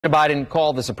Biden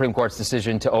called the Supreme Court's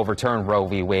decision to overturn Roe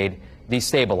v. Wade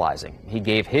destabilizing. He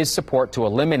gave his support to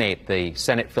eliminate the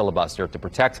Senate filibuster to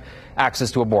protect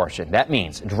access to abortion. That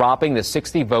means dropping the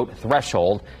 60-vote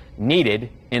threshold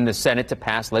needed in the Senate to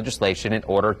pass legislation in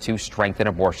order to strengthen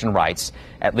abortion rights.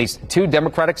 At least 2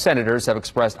 Democratic senators have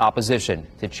expressed opposition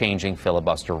to changing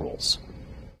filibuster rules.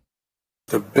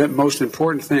 The most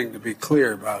important thing to be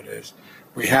clear about is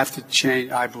we have to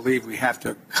change. I believe we have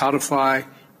to codify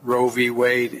Roe v.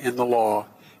 Wade in the law,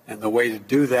 and the way to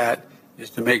do that is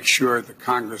to make sure the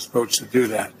Congress votes to do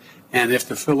that. And if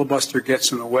the filibuster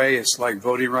gets in the way, it's like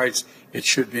voting rights. It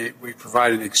should be, we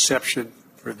provide an exception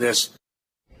for this.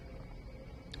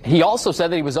 He also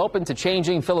said that he was open to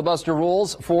changing filibuster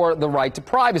rules for the right to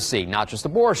privacy, not just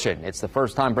abortion. It's the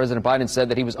first time President Biden said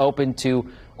that he was open to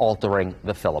altering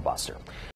the filibuster.